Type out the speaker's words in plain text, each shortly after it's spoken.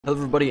Hello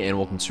everybody and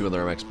welcome to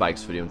another MX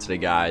Bikes video, and today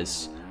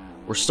guys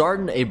we're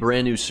starting a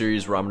brand new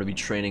series where I'm going to be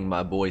training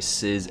my boy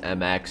Sizz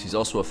MX. He's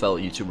also a fellow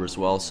YouTuber as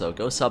well, so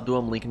go sub to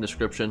him, link in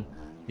description.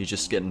 He's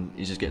just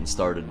getting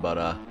started, but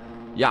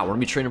yeah, we're going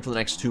to be training for the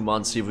next 2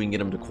 months, see if we can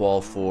get him to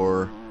qual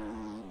for,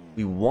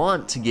 we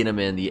want to get him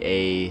in the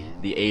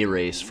A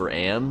race for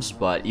AMs,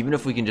 but even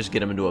if we can just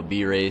get him into a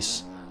B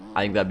race,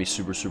 I think that'd be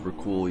super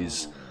cool.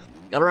 He's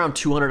got around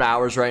 200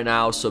 hours right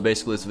now, so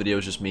basically this video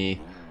is just me,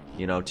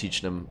 you know,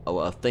 teaching him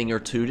a thing or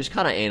two, just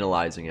kind of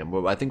analyzing him.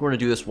 But I think we're gonna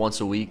do this once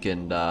a week,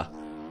 and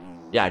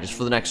yeah, just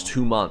for the next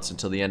 2 months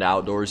until the end of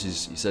outdoors.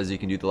 He says he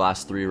can do the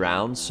last 3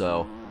 rounds,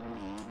 so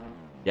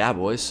yeah,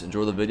 boys,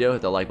 enjoy the video.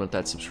 Hit that like button,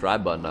 hit that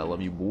subscribe button. I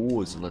love you,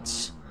 boys, and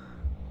let's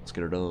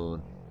get her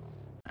done.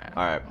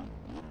 All right,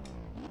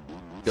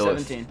 go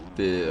 17.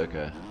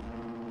 Okay.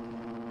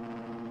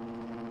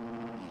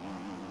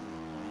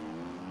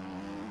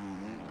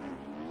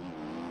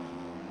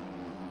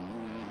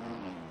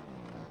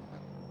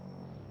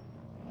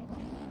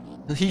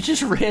 He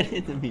just ran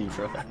into me,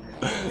 bro.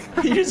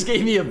 He just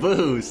gave me a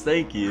boost.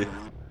 Thank you.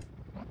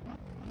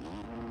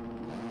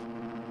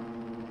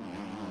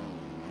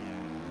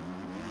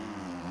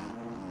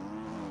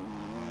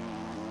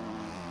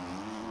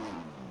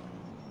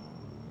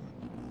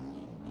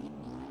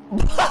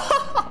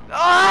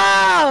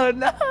 Oh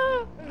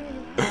no!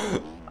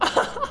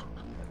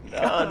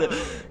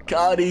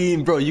 Got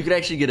him, bro. You could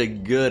actually get a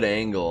good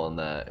angle on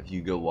that if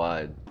you go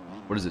wide.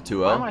 What is it,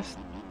 2-0?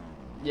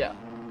 Yeah.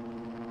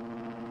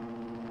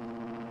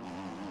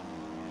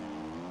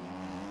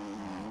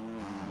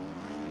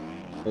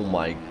 Oh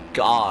my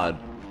god.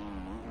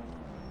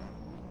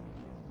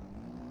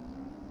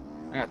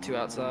 I got 2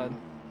 outside.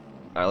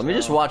 Alright, let me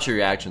just watch your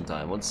reaction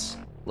time. Let's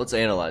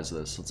analyze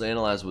this. Let's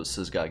analyze what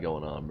Sizz got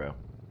going on, bro.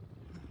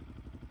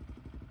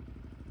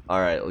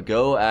 Alright,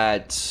 go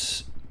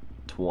at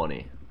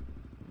 20.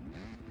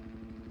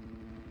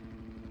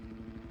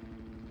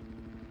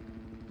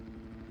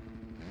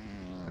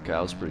 Okay,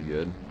 that was pretty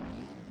good.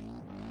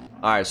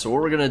 Alright, so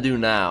what we're gonna do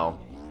now,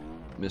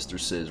 Mr.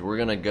 Sizz, we're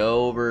gonna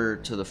go over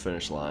to the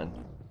finish line.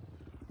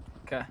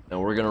 Okay.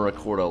 And we're gonna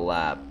record a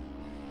lap.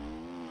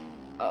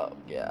 Oh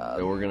god.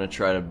 And we're gonna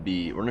try to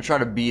beat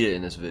it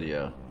in this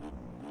video.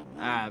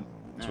 No.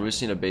 So we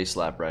just need a base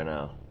lap right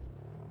now.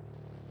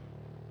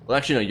 Well,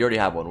 actually, no, you already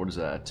have one. What is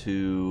that?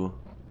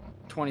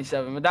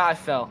 227. But I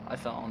fell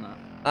on that.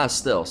 Ah,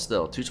 still.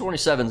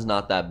 227 is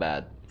not that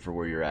bad for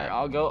where you're at.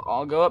 I'll go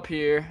up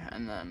here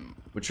and then.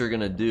 What you're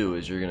gonna do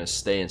is you're gonna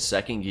stay in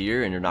second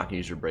gear and you're not gonna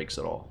use your brakes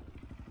at all.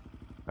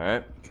 All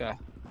right. Okay.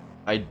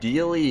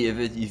 Ideally,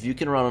 if you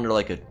can run under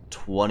like a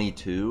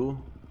 22,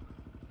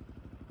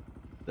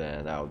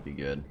 then that would be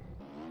good.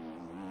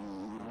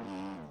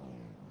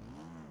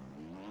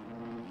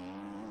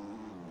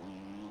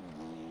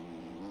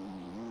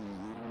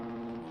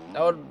 That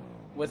would,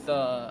 with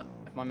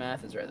if my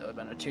math is right, that would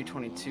have been a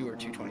 222 or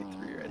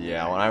 223 right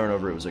Yeah, there. when I ran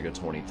over it was like a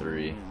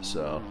 23,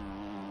 so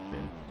I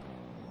mean,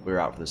 we were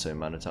out for the same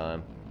amount of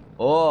time.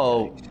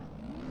 Oh!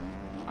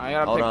 I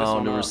gotta Hold pick this on,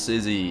 one to up.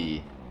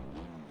 Sizzy.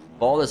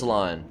 Follow this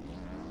line.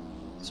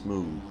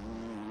 Smooth.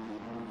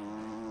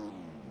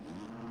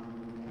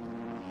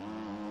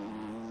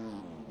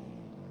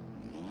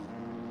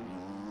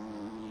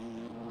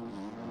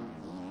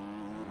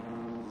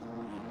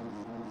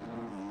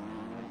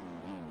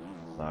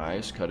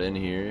 Nice, cut in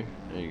here.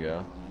 There you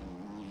go.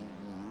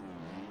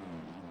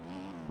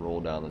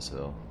 Roll down this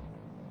hill.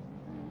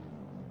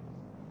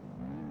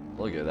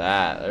 Look at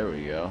that. There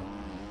we go.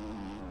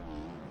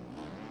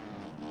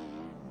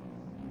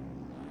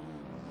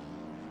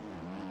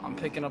 I'm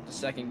picking up the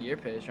second gear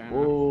pace right now.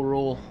 Whoa,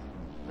 roll.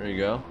 There you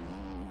go.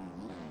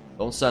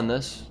 Don't send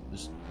this.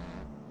 Just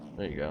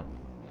there you go.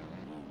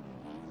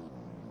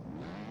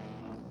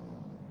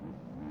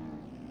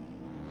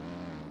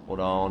 Hold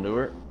on to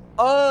her.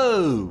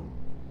 Oh!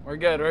 We're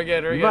good. We're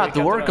gonna have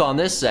to work on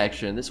this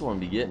section. This one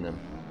be getting him.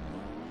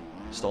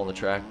 Still on the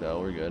track though.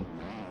 We're good.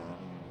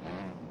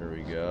 There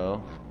we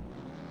go.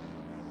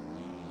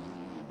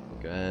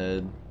 Look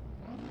ahead.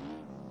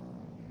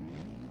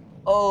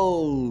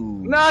 Oh!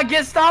 No,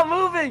 stop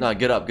moving! No,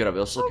 get up.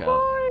 It'll still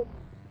count.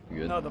 You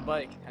good? No, the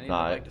bike. I need the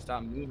bike to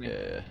stop moving.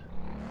 Yeah.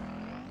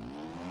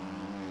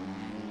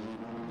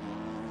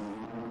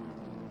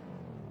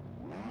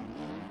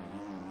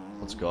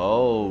 Let's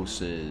go,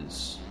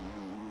 Sizz.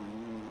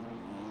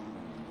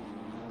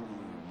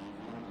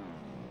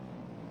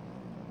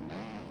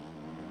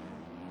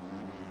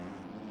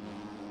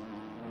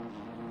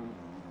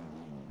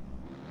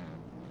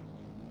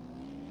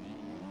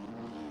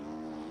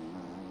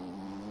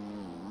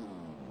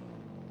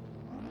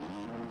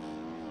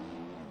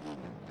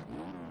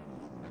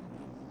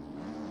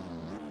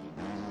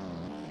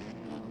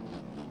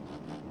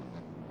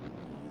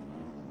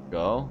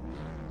 Go.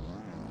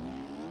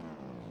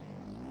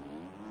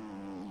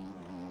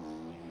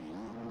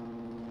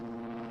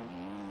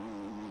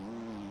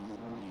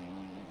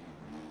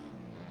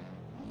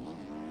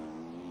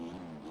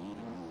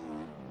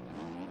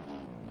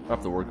 I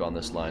have to work on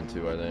this line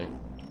too, I think.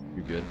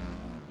 You're good.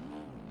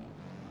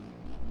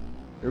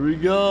 Here we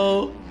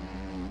go.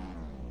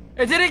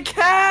 It didn't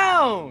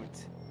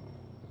count.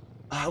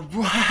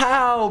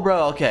 Wow,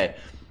 bro. Okay.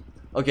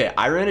 Okay,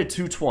 I ran a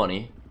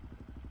 220.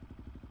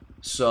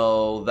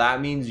 So that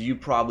means you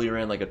probably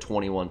ran like a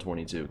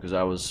 21-22 because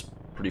I was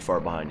pretty far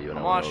behind you and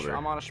I went over.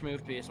 I'm on a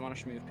smooth piece. I'm on a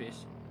smooth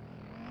piece.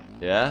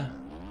 Yeah?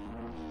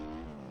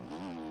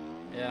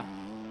 Yeah.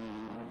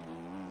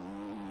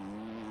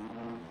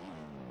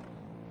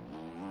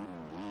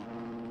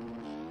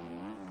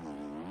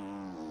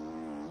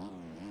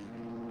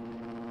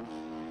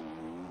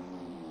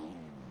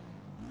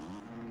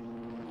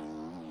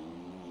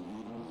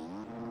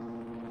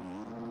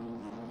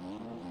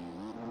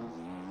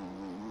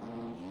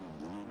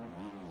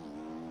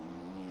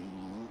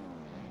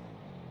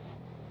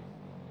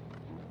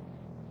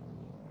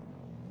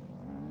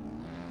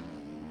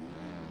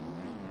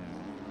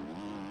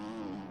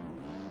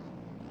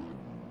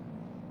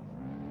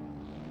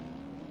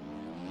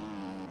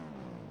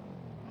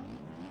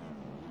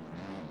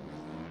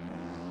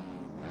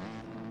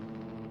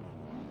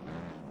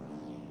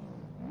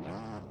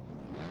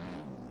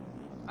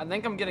 I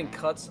think I'm getting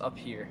cuts up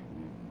here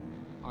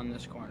on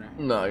this corner.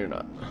 No, you're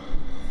not.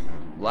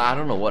 I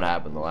don't know what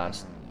happened the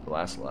last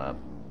lap.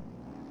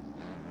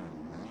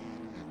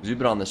 Cause you've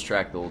been on this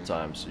track the whole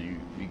time, so you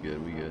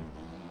good, we good.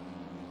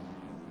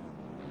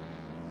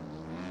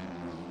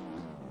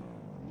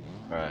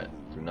 Alright,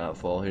 do not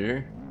fall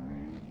here.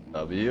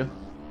 W.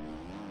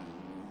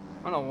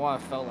 I don't know why I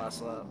fell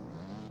last lap.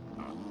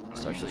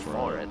 I actually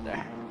fall right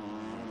there.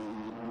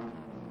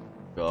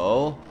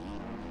 Go.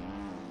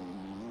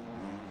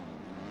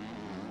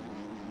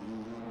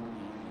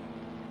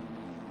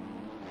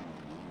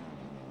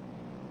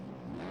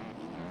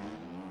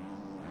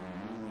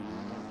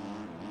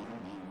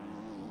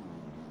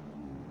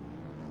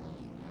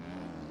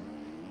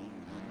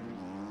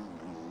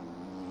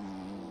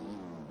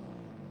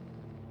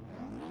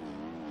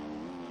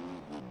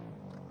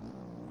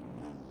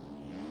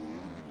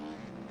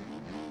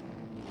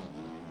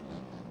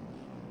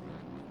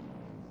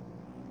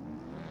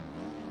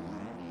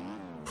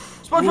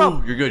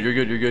 Ooh, you're good, you're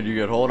good, you're good, you're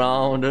good. Hold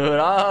on, dude.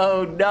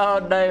 Oh,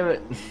 no, damn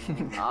it.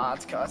 Ah,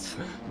 it's cuts.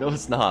 No,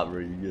 it's not, bro.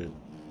 You're good.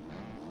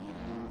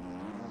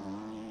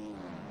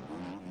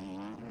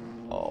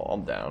 Oh,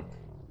 I'm down.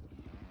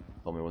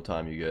 Tell me what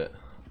time you get.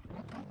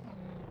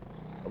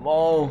 Come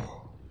on.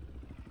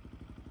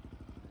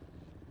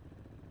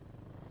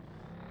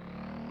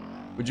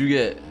 What'd you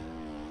get?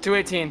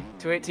 218.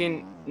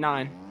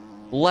 218.9.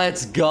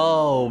 Let's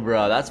go,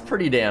 bro. That's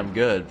pretty damn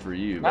good for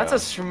you, bro. That's a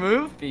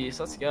smooth piece.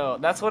 Let's go.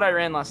 That's what I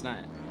ran last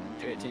night.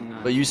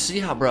 218.9. But you see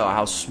how, bro,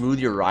 how smooth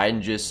you're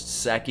riding,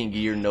 just second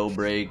gear, no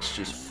brakes,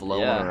 just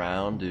flowing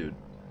around, dude.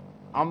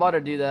 I'm about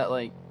to do that,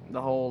 like,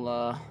 the whole,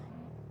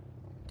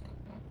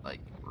 like,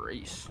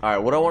 race. All right,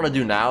 what I want to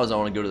do now is I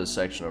want to go to the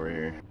section over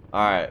here.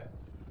 All right,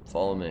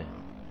 follow me.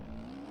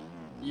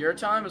 Your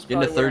time is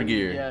Get into third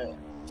gear. Yeah,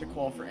 to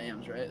qual for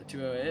AMs, right?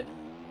 208?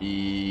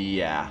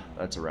 Yeah,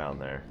 that's around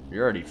there.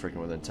 You're already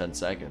freaking within 10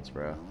 seconds,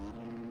 bro.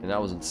 And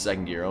that was in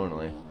second gear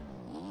only.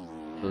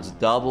 So it's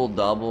double,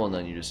 double, and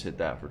then you just hit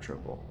that for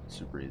triple.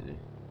 Super easy.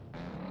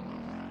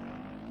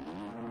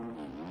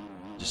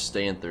 Just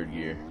stay in third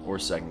gear or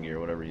second gear,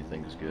 whatever you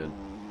think is good.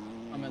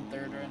 I'm in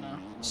third right now.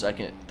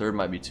 Third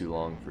might be too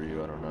long for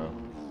you, I don't know.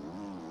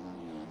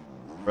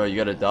 Bro, you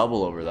got a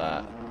double over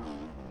that.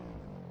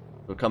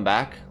 So come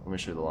back, let me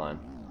show you the line.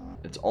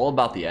 It's all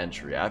about the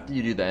entry. After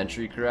you do the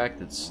entry correct,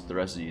 the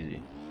rest is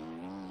easy.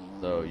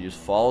 So you just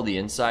follow the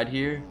inside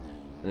here,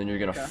 and then you're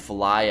gonna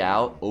fly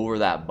out over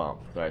that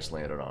bump that I just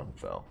landed on,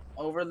 fell.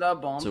 Over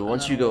that bump. So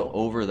once you go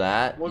over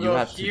that, you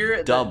have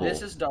to double.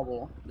 This is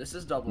double. This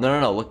is double. No,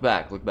 no, no. Look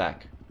back. Look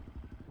back.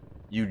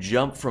 You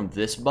jump from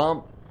this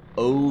bump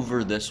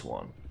over this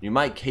one. You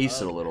might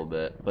case it a little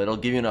bit, but it'll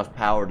give you enough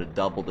power to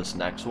double this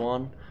next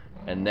one,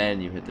 and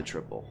then you hit the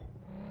triple.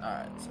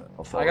 Alright,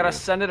 so I gotta you.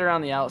 send it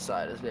around the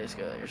outside is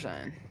basically what you're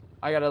saying.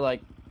 I gotta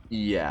like...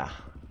 Yeah.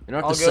 You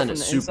don't have to send it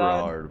super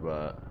hard,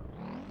 but...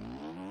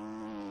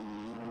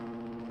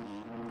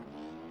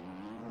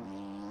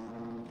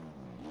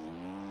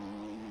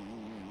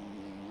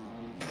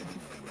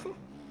 You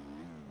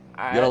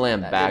gotta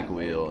land back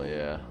wheel,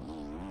 yeah.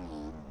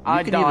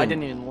 I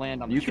didn't even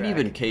land on the track. You can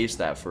even case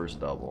that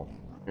first double.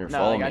 Here, no,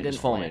 follow like, me. I didn't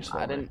Just follow land. me. Just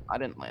follow me. I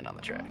didn't land on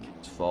the track.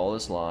 Just follow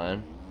this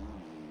line.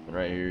 And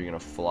right here, you're gonna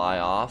fly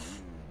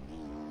off.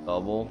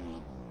 Double.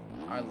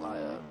 I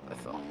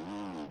fell.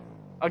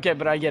 Okay,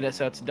 but I get it.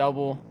 So it's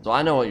double. So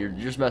I know what you're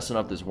just messing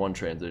up this one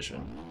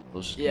transition.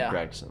 Let's just keep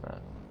practicing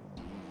that.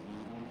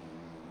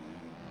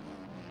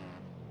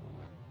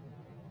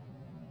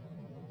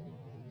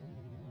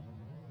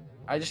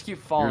 I just keep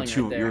falling.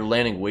 You're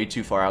landing way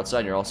too far outside.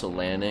 And you're also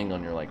landing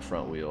on your like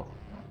front wheel.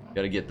 You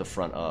gotta get the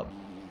front up.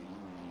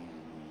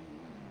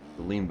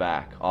 So lean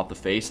back off the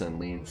face and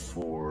lean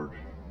forward.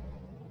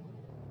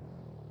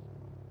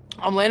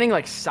 I'm landing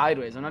like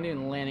sideways. I'm not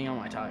even landing on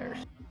my tires.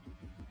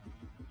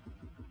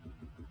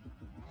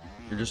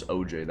 You're just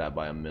OJ that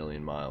by a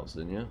million miles,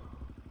 didn't you?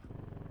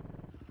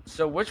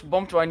 So which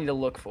bump do I need to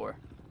look for?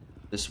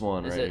 This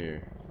one right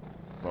here.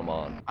 I'm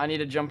on. I need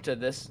to jump to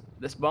this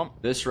bump.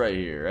 This right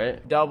here,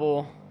 right?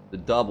 Double. The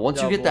double.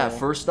 Once you get that Double.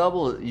 first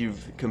double,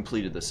 you've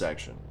completed the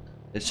section.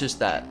 It's just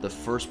that the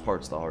first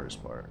part's the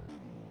hardest part.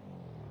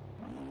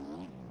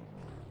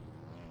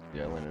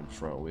 Yeah, I landed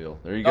front wheel.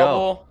 There you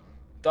go.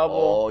 Double.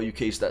 Oh, you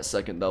cased that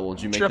second double.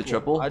 Did you make the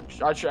triple?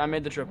 I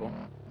made the triple.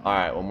 All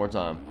right, one more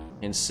time.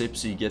 And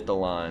Sipsy, get the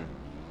line.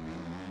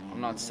 I'm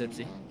not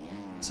Sipsy.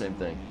 Same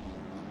thing.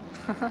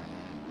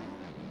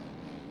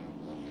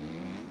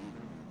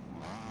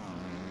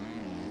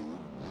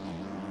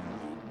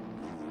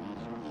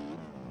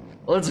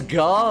 Let's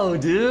go,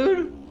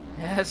 dude.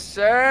 Yes,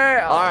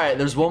 sir. All right,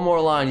 there's one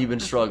more line you've been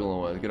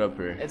struggling with. Get up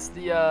here. It's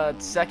the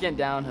second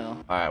downhill.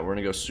 All right, we're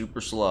gonna go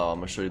super slow. I'm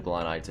gonna show you the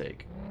line I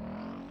take.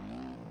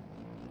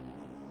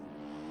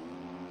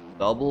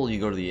 Double, you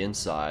go to the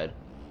inside.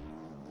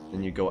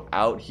 Then you go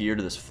out here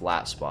to this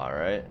flat spot,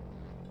 right?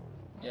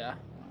 Yeah.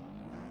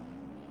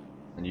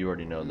 And you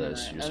already know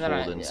this. You just and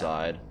then hold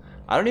inside.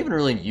 I don't even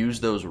really use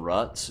those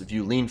ruts. If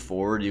you lean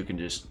forward, you can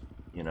just,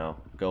 you know,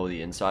 go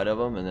the inside of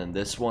them. And then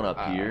this one up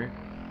here,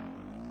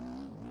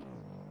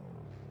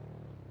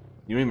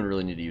 you don't even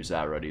really need to use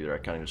that rut either. I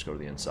kind of just go to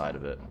the inside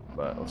of it.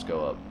 But let's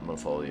go up. I'm gonna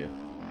follow you.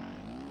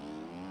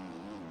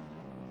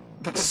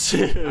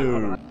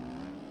 Dude.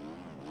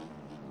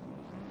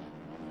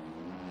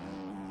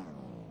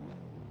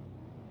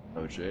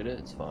 No shade it.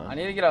 It's fine. I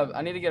need to get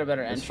a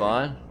better entry. It's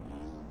fine.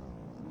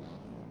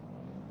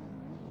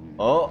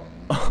 Oh.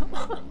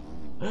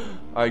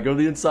 Alright, go to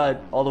the inside.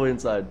 All the way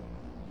inside.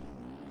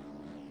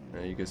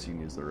 Yeah, you guess you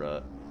can use the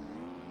rut.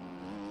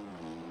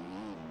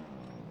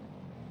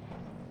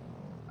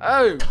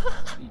 Oh!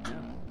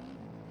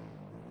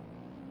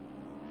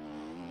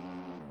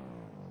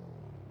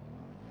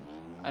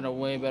 I had a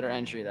way better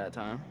entry that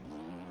time.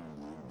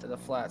 To the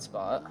flat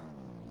spot.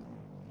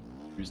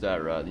 Use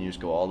that rut, then you just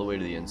go all the way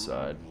to the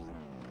inside.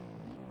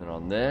 And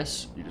on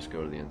this, you just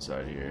go to the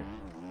inside here.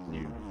 And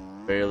you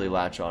barely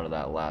latch onto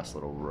that last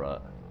little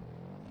rut.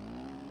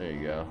 There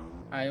you go.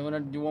 Alright, you wanna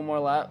do one more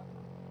lap?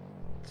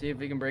 See if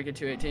we can break it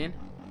to 18?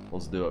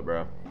 Let's do it,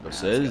 bro. Go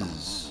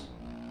Sizz.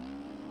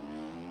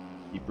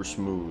 Keep her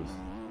smooth.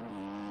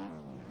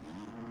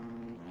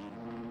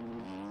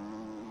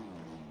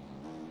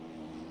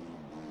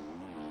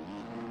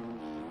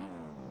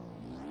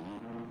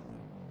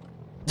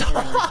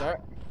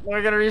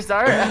 We're gonna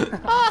restart?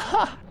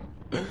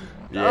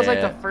 That was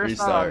like the first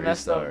time I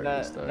messed up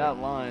that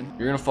line.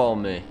 You're gonna follow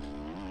me.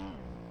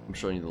 I'm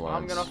showing you the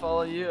lines. I'm gonna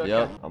follow you. Okay.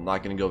 Yep. I'm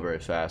not gonna go very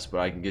fast, but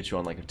I can get you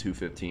on like a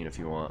 2:15 if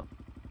you want.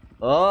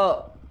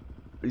 Oh,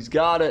 he's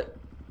got it.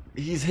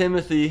 He's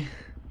Himothy.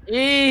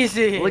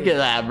 Easy. Look at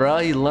that, bro.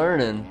 He's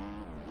learning.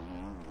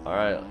 All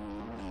right,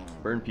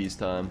 burn piece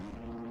time.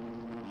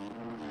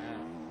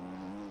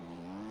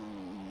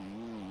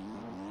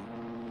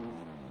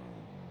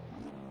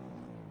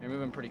 You're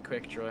moving pretty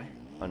quick, Troy.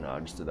 I know. I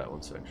just did that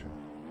one section.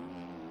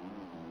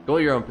 Go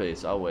at your own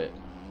pace. I'll wait.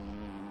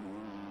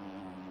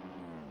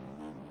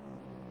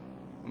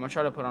 I'm gonna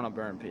try to put on a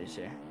burn piece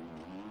here.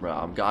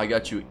 Bro, I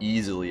got you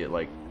easily at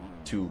like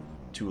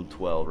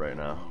 2:12 right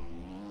now.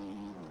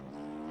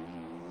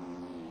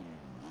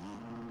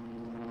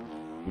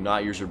 Do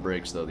not use your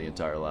brakes though the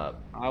entire lap.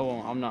 I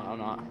won't. I'm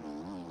not.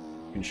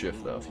 You can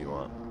shift though if you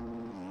want.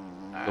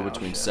 Go I'll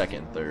between shift. second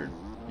and third.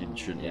 You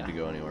shouldn't need to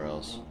go anywhere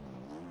else.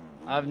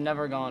 I've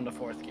never gone to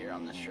fourth gear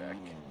on this track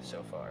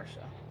so far,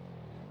 so.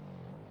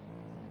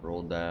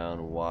 Roll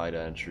down, wide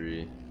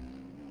entry.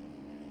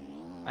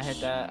 I hit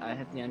that. I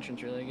hit the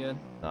entrance really good.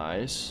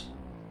 Nice.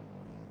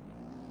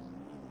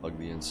 Plug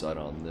the inside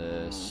on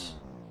this.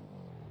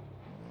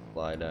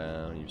 Fly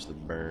down, use the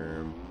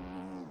berm.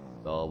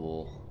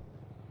 Double.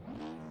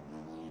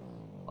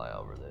 Fly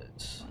over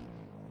this.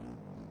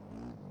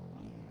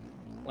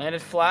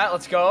 Landed flat.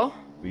 Let's go.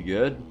 We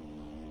good?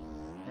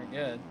 We're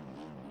good.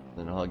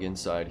 Then hug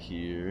inside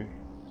here.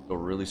 Go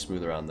really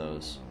smooth around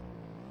those.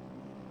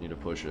 Need to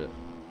push it.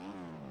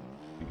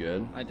 You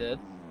good? I did.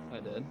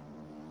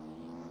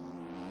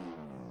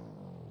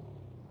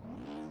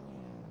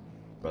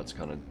 Rut's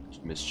kind of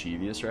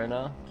mischievous right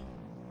now.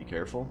 Be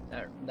careful.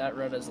 That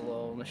rut is a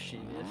little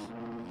mischievous.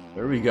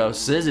 There we go.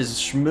 Sizz is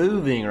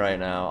schmoving right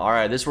now.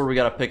 Alright, this is where we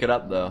gotta pick it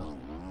up though.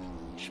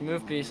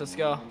 Schmooth piece. Let's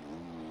go.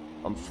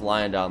 I'm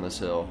flying down this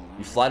hill.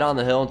 You fly down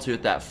the hill until you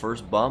hit that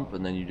first bump,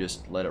 and then you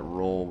just let it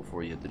roll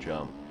before you hit the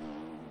jump.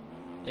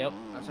 Yep,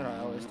 that's what I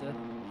always did.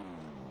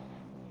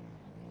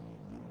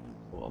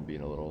 Well, I'm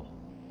being a little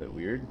bit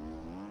weird.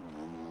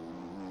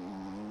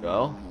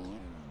 Go.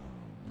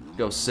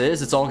 Go,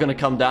 Sizz. It's all gonna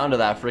come down to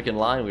that freaking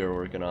line we were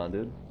working on,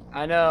 dude.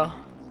 I know.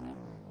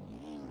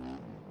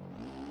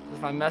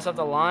 If I mess up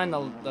the line,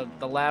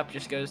 the lap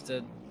just goes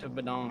to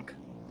badonk.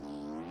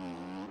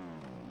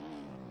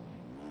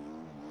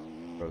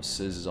 Bro,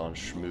 Sizz is on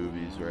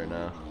schmoovies right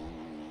now.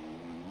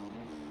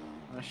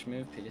 A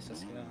schmooth piece.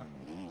 Let's go.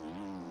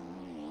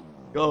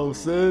 Go,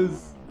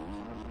 Sizz.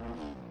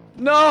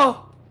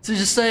 No! So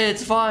just say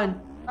it's fine.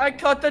 I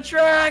cut the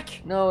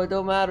track! No, it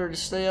don't matter.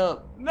 Just stay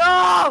up.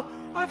 No!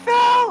 I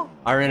fell!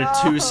 I ran a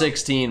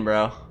 2:16,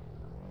 bro.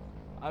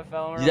 I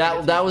fell in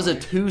That was a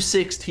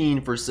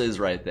 216 for Sizz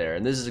right there,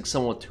 and this is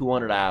someone with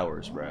 200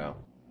 hours, bro.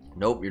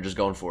 Nope, you're just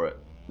going for it.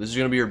 This is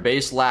gonna be your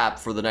base lap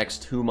for the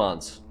next 2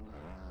 months.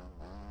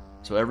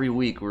 So every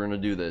week we're gonna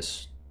do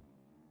this.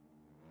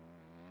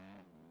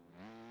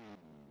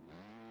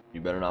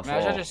 You better not fall.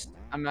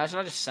 Imagine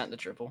I just sent the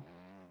triple.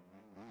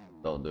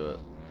 Don't do it,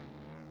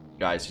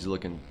 guys. He's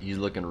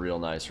looking real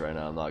nice right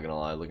now. I'm not gonna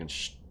lie, looking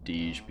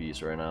stige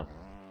piece right now.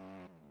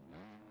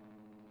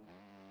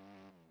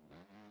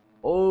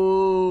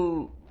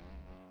 Oh,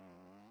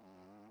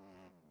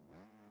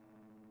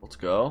 let's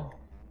go.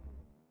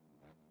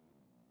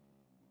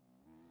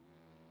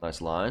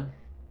 Nice line.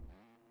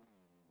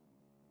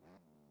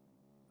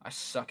 I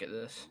suck at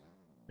this.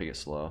 Take it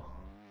slow.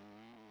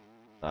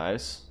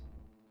 Nice.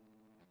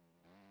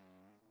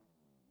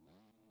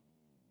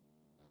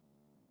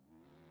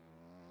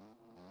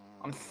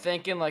 I'm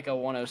thinking like a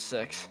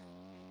 106.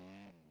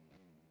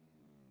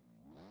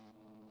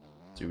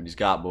 See what he's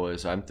got,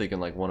 boys. I'm thinking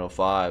like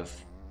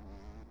 105.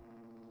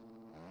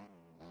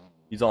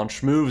 He's on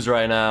schmoves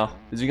right now.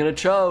 Is he gonna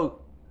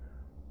choke?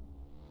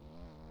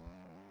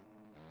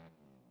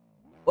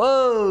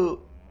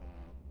 Whoa!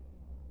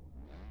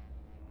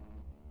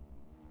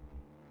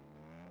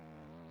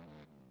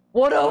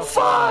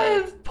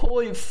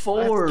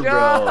 $105.4,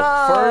 bro.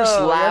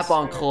 First lap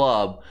on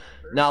club.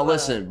 Now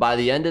listen, by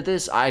the end of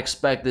this, I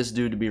expect this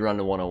dude to be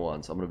running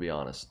 101s. I'm gonna be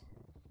honest.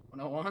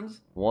 101s?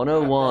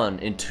 101.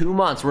 In 2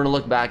 months, we're gonna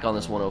look back on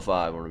this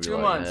 105. We're gonna be 2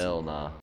 like, months. hell nah.